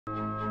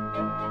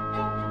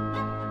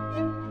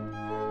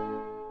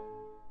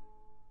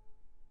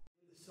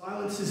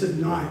silences of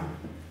night,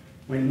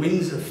 when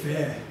winds are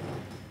fair,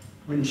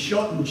 when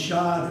shot and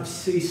shard have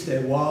ceased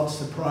their wild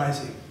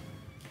surprising,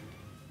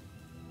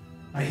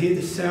 I hear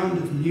the sound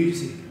of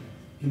music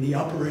in the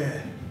upper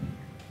air,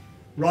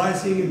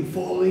 rising and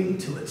falling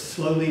till it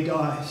slowly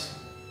dies.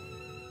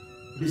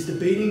 It is the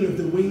beating of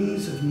the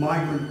wings of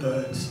migrant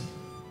birds,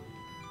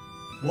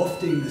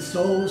 wafting the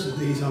souls of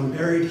these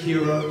unburied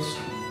heroes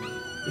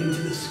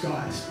into the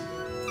skies.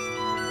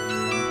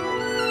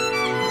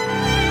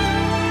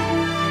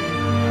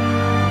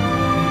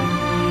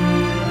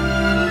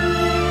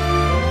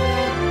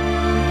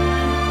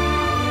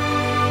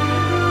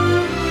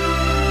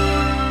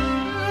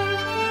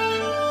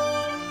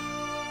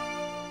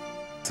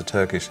 The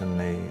Turkish and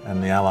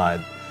the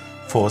Allied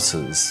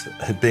forces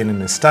had been in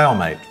this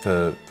stalemate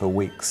for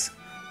weeks.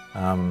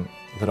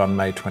 But on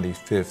May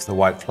 25th, the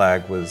white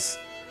flag was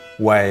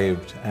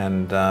waved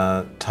and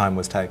time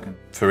was taken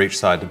for each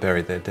side to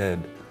bury their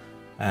dead.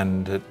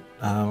 And it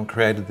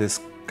created this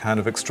kind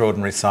of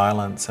extraordinary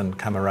silence and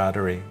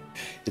camaraderie.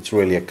 It's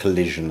really a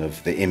collision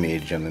of the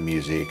image and the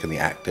music and the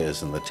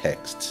actors and the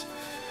texts.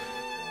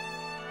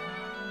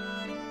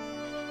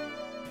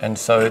 And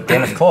so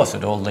then, of course,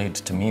 it all leads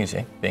to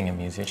music, being a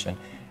musician.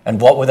 And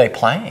what were they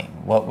playing?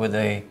 What were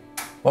they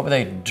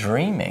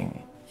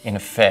dreaming, in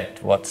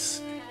effect?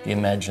 What's the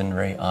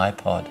imaginary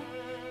iPod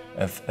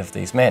of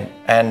these men?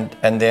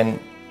 And then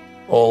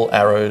all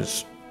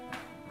arrows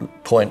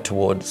point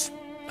towards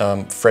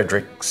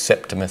Frederick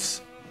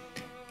Septimus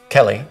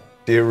Kelly.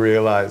 Do you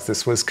realise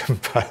this was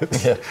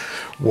composed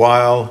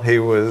while he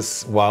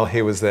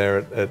was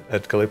there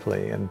at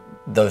Gallipoli? And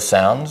those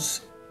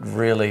sounds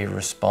really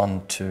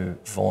respond to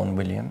Vaughan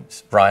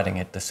Williams writing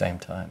at the same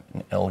time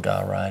and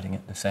Elgar writing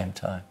at the same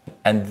time.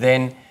 And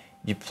then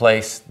you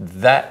place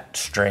that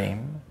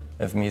stream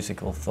of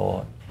musical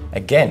thought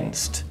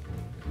against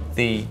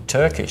the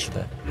Turkish,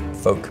 the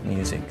folk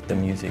music, the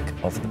music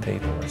of the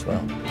people as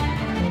well.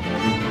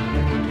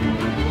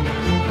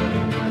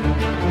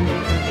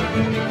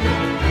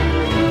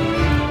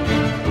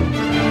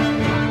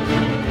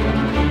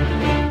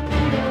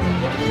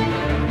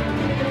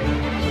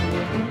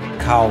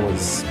 Carl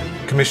was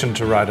commissioned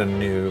to write a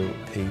new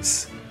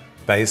piece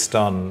based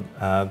on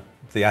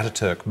the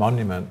Ataturk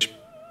monument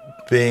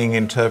being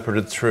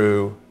interpreted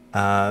through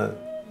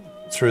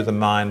the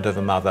mind of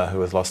a mother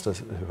who has lost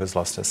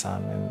her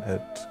son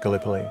at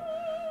Gallipoli.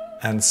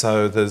 And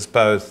so there's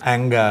both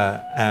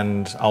anger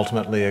and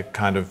ultimately a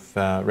kind of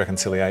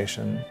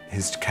reconciliation.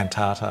 His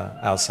cantata,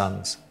 Our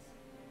Sons.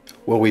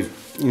 Well, we've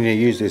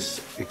used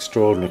this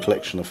extraordinary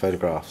collection of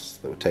photographs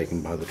that were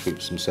taken by the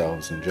troops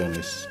themselves and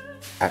journalists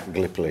at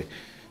Gallipoli.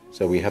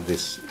 So we have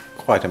this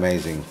quite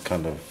amazing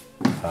kind of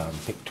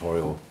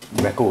pictorial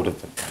record of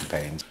the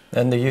campaigns.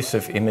 And the use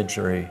of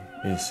imagery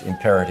is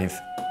imperative.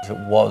 It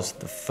was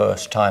the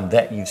first time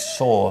that you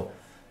saw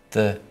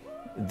the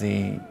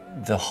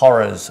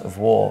horrors of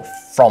war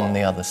from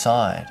the other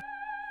side.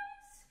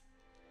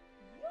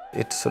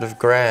 It's sort of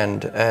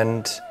grand,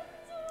 and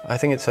I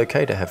think it's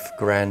okay to have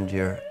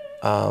grandeur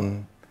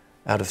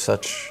out of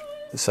such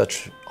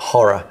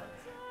horror.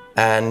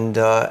 And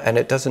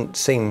it doesn't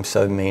seem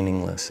so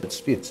meaningless.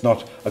 It's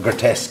not a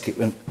grotesque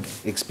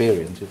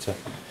experience.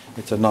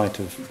 It's a night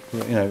of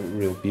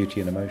real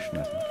beauty and emotion,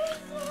 I think.